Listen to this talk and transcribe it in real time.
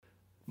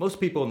Most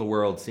people in the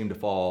world seem to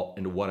fall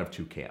into one of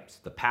two camps: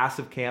 the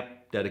passive camp,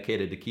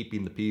 dedicated to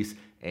keeping the peace,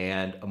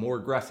 and a more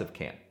aggressive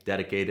camp,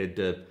 dedicated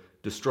to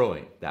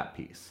destroying that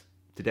peace.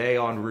 Today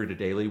on Rooted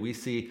Daily, we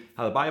see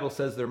how the Bible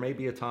says there may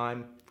be a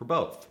time for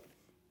both.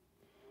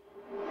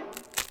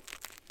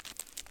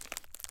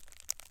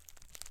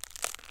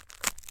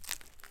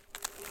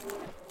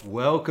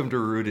 Welcome to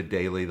Rooted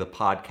Daily, the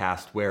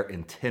podcast where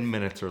in 10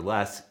 minutes or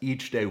less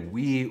each day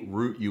we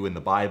root you in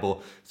the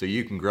Bible so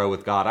you can grow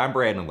with God. I'm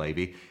Brandon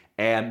Levy,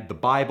 and the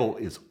Bible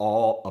is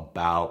all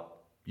about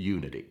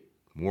unity.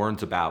 It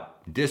warns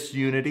about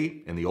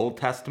disunity in the Old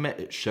Testament.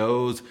 It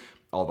shows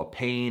all the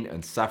pain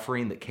and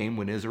suffering that came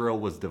when Israel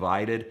was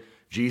divided.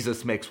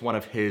 Jesus makes one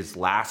of his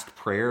last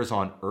prayers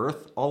on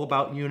earth all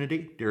about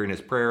unity during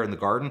his prayer in the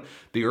garden.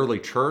 The early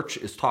church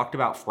is talked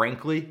about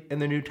frankly in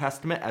the New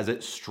Testament as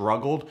it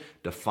struggled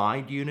to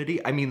find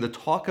unity. I mean, the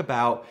talk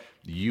about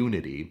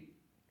unity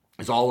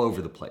is all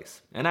over the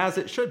place, and as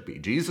it should be.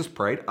 Jesus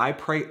prayed, "I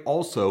pray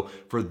also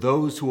for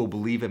those who will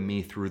believe in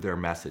me through their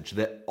message,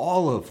 that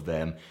all of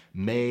them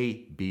may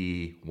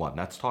be one."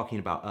 That's talking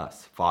about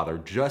us. "Father,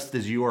 just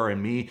as you are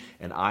in me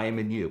and I am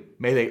in you,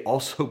 may they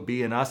also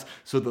be in us,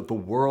 so that the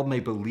world may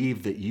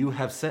believe that you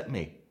have sent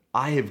me.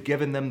 I have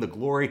given them the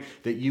glory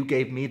that you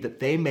gave me, that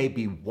they may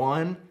be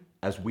one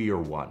as we are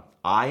one,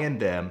 I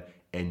and them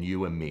and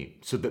you and me,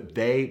 so that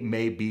they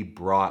may be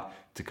brought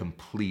to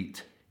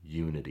complete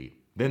unity.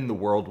 Then the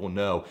world will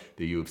know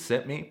that you have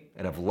sent me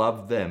and have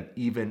loved them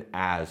even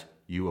as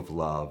you have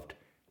loved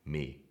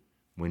me."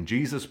 When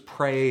Jesus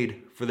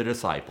prayed for the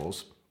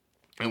disciples,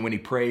 and when he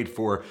prayed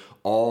for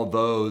all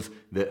those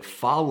that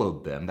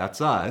followed them,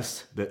 that's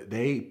us, that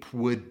they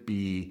would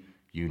be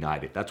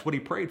united. That's what he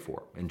prayed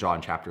for in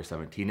John chapter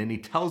 17. And he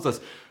tells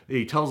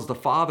the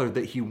Father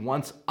that he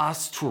wants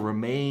us to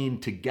remain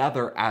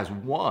together as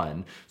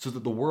one so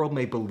that the world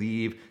may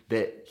believe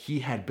that he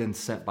had been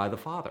sent by the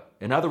Father.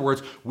 In other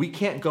words, we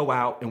can't go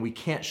out and we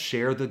can't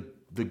share the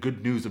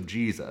good news of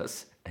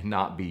Jesus and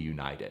not be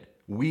united.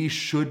 We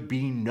should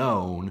be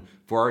known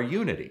for our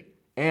unity.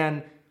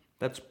 And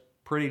that's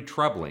pretty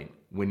troubling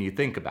when you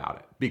think about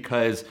it,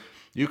 because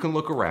you can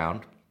look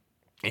around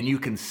and you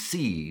can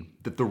see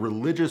that the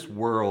religious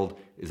world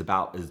is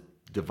about as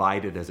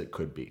divided as it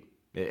could be.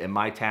 In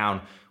my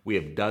town, we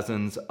have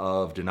dozens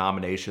of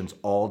denominations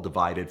all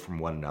divided from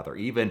one another.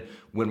 Even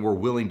when we're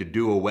willing to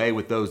do away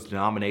with those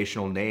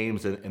denominational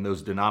names and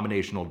those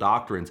denominational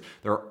doctrines,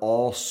 there are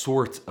all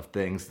sorts of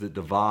things that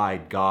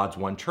divide God's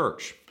one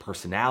church.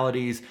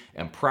 Personalities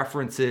and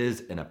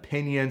preferences and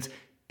opinions.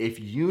 If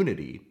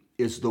unity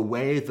is the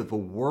way that the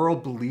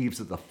world believes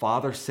that the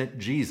Father sent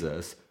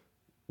Jesus,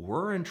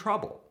 we're in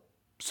trouble.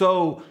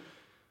 So,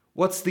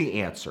 what's the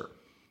answer?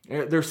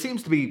 There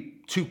seems to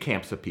be two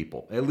camps of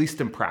people, at least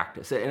in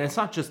practice. And it's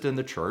not just in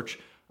the church,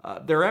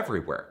 they're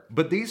everywhere.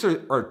 But these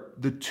are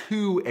the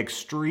two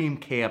extreme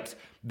camps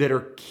that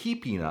are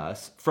keeping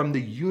us from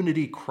the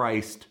unity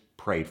Christ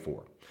prayed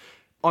for.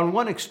 On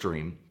one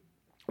extreme,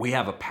 we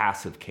have a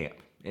passive camp.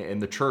 In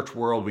the church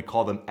world, we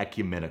call them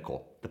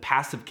ecumenical. The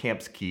passive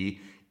camp's key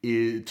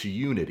to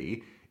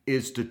unity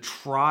is to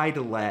try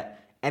to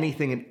let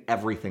anything and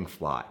everything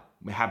fly.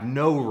 We have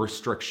no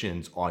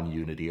restrictions on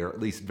unity, or at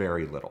least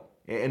very little.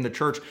 In the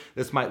church,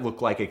 this might look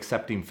like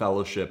accepting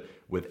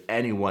fellowship with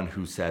anyone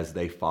who says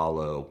they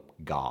follow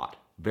God,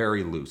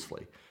 very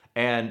loosely.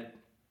 And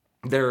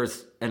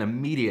there's an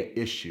immediate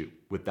issue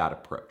with that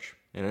approach,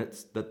 and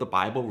it's that the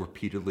Bible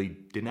repeatedly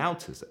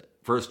denounces it.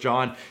 1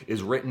 John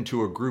is written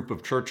to a group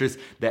of churches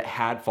that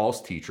had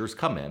false teachers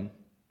come in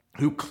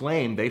who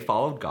claimed they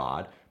followed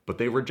God, but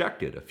they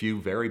rejected a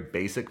few very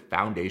basic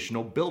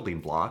foundational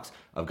building blocks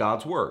of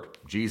God's word.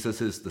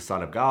 Jesus is the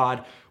Son of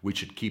God, we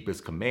should keep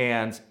his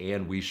commands,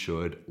 and we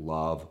should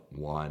love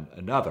one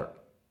another.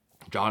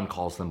 John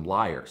calls them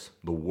liars.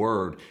 The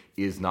word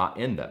is not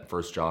in them,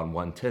 1 John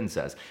 1:10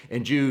 says.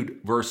 In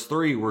Jude, verse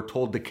 3, we're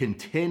told to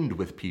contend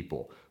with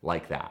people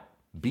like that.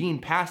 Being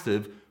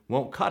passive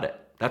won't cut it.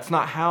 That's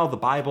not how the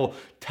Bible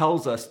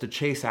tells us to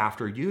chase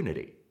after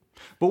unity.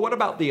 But what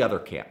about the other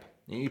camp?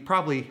 You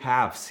probably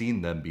have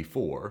seen them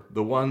before,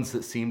 the ones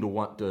that seem to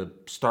want to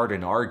start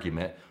an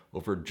argument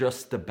over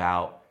just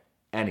about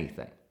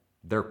anything.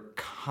 They're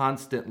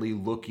constantly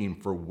looking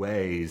for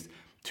ways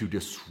to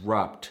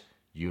disrupt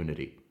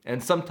unity.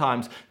 And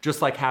sometimes,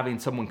 just like having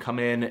someone come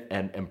in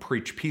and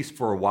preach peace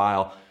for a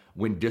while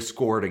when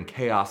discord and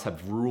chaos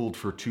have ruled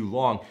for too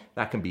long,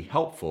 that can be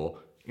helpful.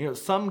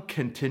 Some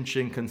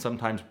contention can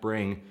sometimes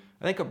bring,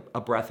 I think, a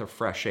breath of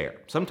fresh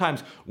air.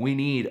 Sometimes we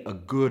need a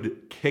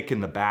good kick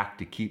in the back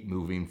to keep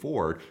moving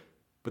forward.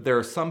 But there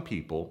are some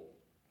people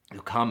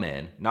who come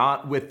in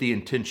not with the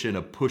intention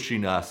of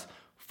pushing us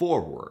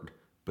forward,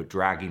 but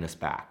dragging us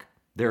back.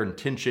 Their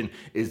intention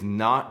is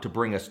not to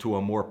bring us to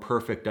a more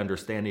perfect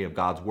understanding of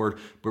God's word,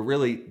 but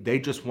really they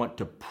just want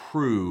to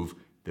prove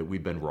that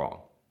we've been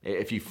wrong.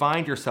 If you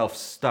find yourself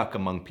stuck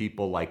among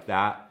people like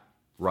that,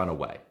 run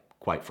away.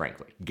 Quite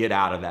frankly, get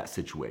out of that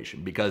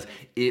situation, because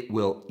it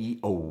will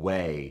eat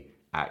away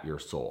at your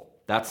soul.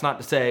 That's not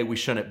to say we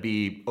shouldn't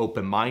be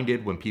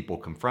open-minded when people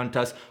confront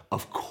us.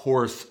 Of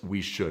course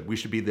we should. We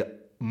should be the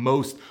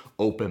most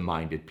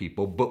open-minded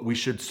people, but we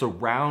should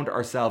surround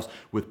ourselves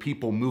with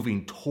people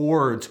moving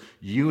towards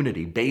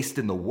unity based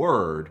in the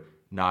word,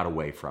 not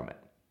away from it.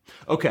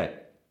 Okay,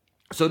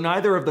 so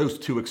neither of those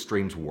two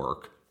extremes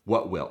work.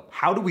 What will?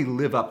 How do we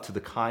live up to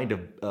the kind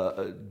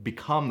of,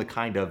 become the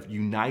kind of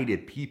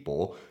united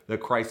people that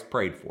Christ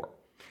prayed for?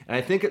 And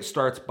I think it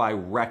starts by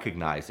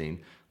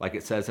recognizing, like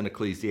it says in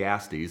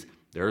Ecclesiastes,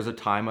 there is a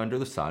time under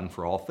the sun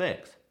for all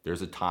things.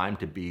 There's a time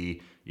to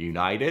be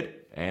united,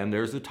 and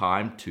there's a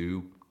time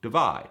to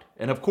divide.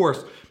 And of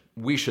course,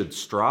 we should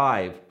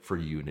strive for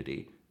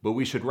unity, but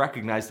we should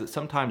recognize that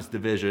sometimes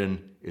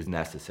division is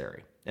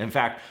necessary. In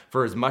fact,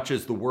 for as much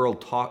as the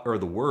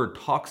word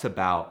talks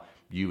about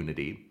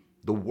unity,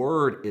 the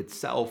word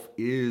itself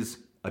is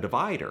a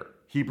divider.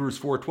 Hebrews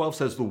 4:12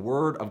 says the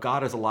word of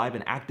God is alive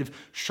and active,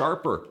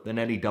 sharper than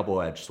any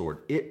double-edged sword.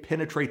 It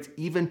penetrates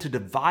even to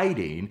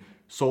dividing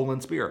soul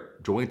and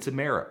spirit, joints and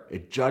marrow.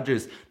 It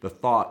judges the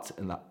thoughts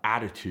and the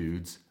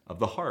attitudes of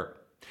the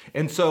heart.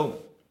 And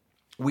so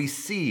we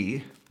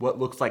see what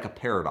looks like a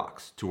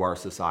paradox to our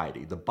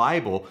society. The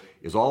Bible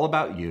is all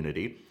about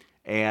unity,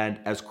 and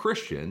as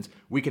Christians,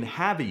 we can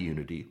have a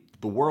unity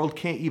the world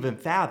can't even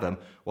fathom,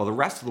 while the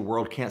rest of the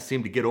world can't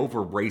seem to get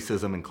over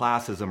racism and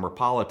classism or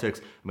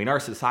politics. I mean, our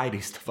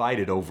society's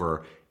divided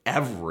over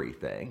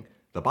everything.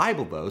 The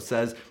Bible, though,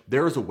 says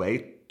there is a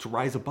way to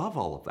rise above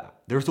all of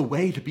that. There's a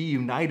way to be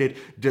united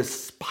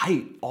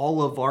despite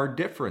all of our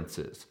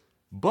differences.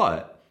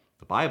 But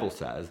the Bible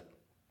says,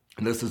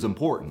 and this is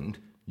important,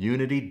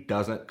 unity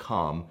doesn't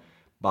come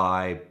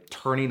by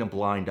turning a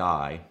blind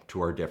eye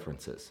to our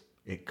differences.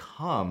 It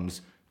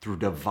comes through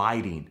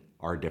dividing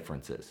our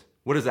differences.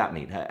 What does that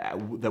mean?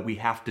 That we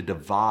have to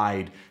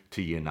divide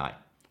to unite.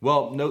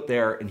 Well, note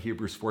there in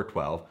Hebrews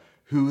 4:12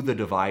 who the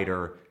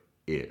divider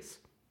is.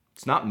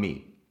 It's not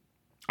me.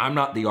 I'm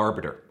not the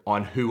arbiter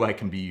on who I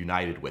can be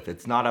united with.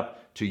 It's not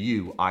up to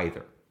you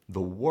either.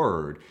 The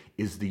Word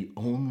is the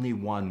only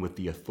one with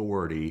the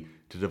authority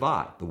to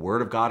divide. The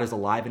Word of God is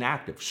alive and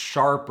active,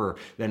 sharper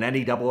than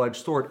any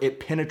double-edged sword. It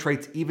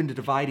penetrates even to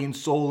dividing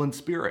soul and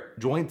spirit,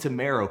 joints and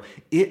marrow.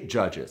 It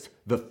judges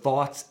the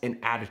thoughts and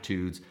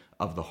attitudes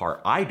of the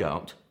heart. I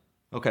don't.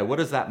 Okay, what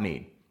does that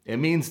mean? It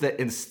means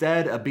that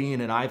instead of being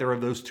in either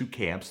of those two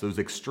camps, those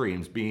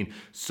extremes, being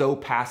so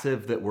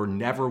passive that we're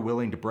never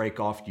willing to break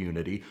off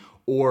unity,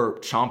 or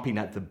chomping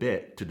at the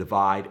bit to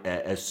divide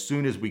as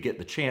soon as we get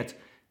the chance,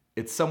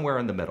 it's somewhere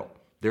in the middle.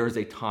 There is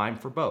a time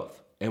for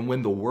both. And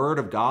when the Word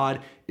of God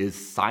is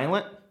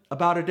silent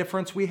about a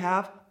difference we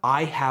have,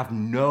 I have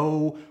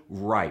no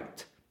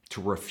right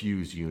to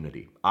refuse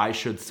unity. I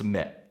should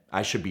submit.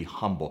 I should be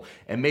humble.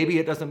 And maybe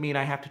it doesn't mean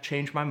I have to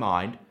change my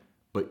mind,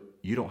 but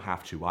you don't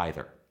have to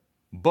either.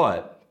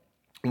 But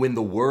when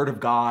the Word of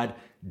God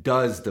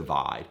does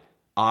divide,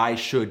 I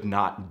should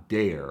not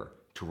dare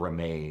to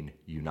remain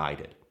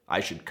united. I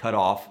should cut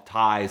off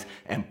ties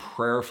and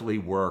prayerfully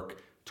work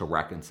to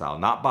reconcile,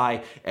 not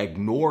by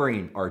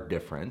ignoring our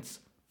difference,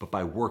 but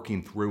by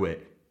working through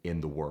it in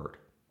the Word.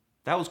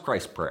 That was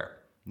Christ's prayer.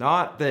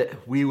 Not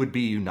that we would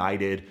be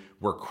united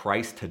where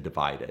Christ had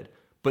divided,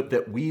 but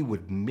that we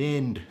would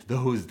mend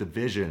those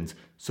divisions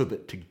so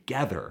that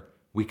together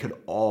we could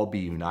all be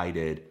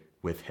united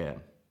with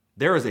Him.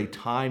 There is a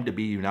time to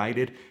be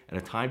united and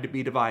a time to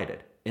be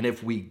divided. And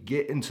if we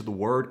get into the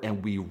Word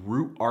and we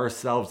root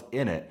ourselves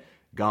in it,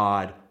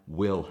 God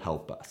will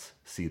help us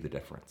see the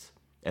difference.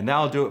 And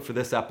that'll do it for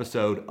this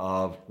episode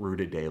of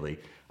Rooted Daily.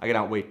 I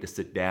cannot wait to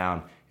sit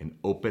down and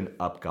open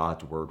up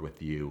God's Word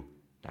with you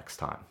next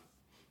time.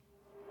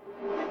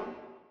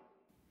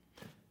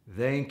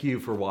 Thank you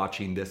for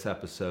watching this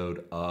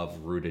episode of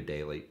Rooted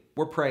Daily.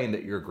 We're praying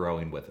that you're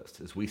growing with us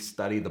as we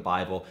study the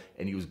Bible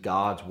and use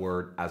God's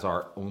Word as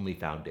our only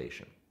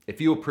foundation.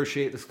 If you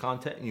appreciate this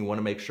content and you want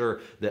to make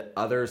sure that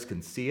others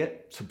can see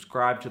it,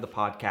 subscribe to the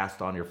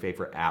podcast on your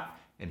favorite app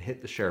and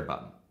hit the share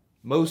button.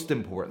 Most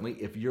importantly,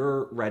 if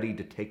you're ready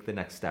to take the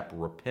next step,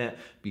 repent,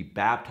 be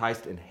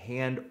baptized, and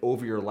hand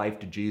over your life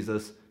to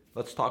Jesus,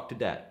 let's talk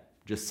today.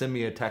 Just send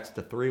me a text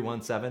to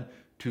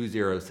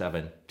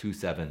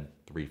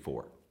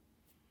 317-207-2734.